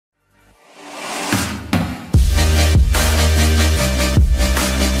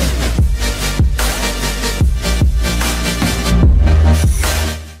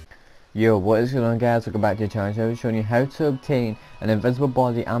Yo, what is going on guys, welcome back to the channel. Today I'm showing you how to obtain an invisible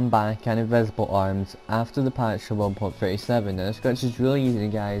body and back and invisible arms after the patch for 1.37. Now this glitch is really easy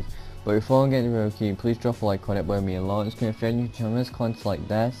guys, but before I get into the video, please drop a like on it by me a lot. It's going to friend you to channel content like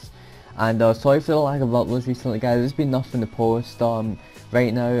this. And sorry for the lack of uploads recently guys, there's been nothing to post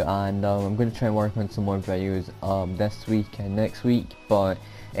right now, and I'm going to try and work on some more videos this week and next week. But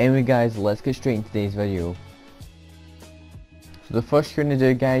anyway guys, let's get straight into today's video. So the first you're going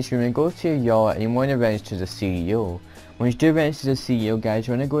to do guys, you're going to go to your yacht and you want to register the CEO. Once you do register the CEO guys,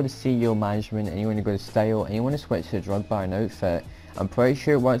 you want to go to CEO management and you want to go to style and you want to switch to the drug baron outfit. I'm pretty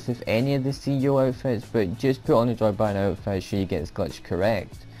sure it works with any of the CEO outfits, but just put on the drug baron outfit so you get this glitch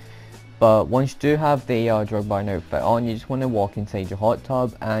correct. But once you do have the drug baron outfit on, you just want to walk inside your hot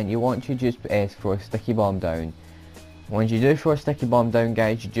tub and you want to just throw a sticky bomb down. Once you do throw a sticky bomb down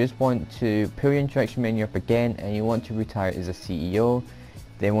guys, you just want to pull your interaction menu up again and you want to retire as a CEO.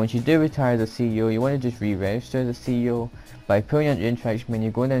 Then once you do retire as a CEO, you want to just re-register as a CEO by pulling out your interaction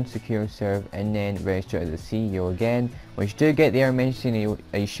menu, going down to secure serve and then register as a CEO again. Once you do get there mentioning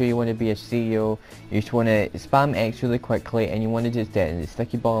are you sure you want to be a CEO, you just want to spam X really quickly and you want to just detonate the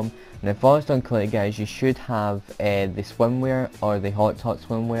sticky bomb. And if all it's done click guys, you should have the swimwear or the hot top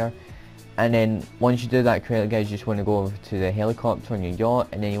swimwear. And then once you do that correctly guys, you just want to go over to the helicopter on your yacht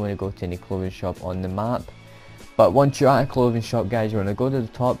and then you want to go to any clothing shop on the map. But once you're at a clothing shop guys, you want to go to the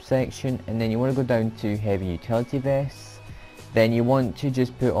top section and then you want to go down to heavy utility vests. Then you want to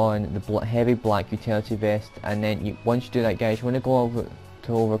just put on the heavy black utility vest, and then once you do that guys, you want to go over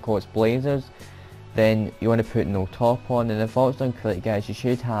to overcoats blazers. Then you want to put no top on, and if all it's done correctly guys, you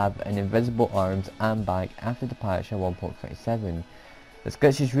should have an invisible arms and back after the patch at 1.37. This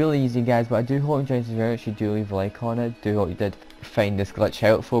glitch is really easy guys, but I do hope you enjoyed this video. If you do, leave a like on it. Do hope you did find this glitch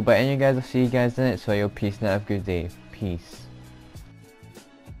helpful. But anyway guys, I'll see you guys in it. So peace and have a good day. Peace.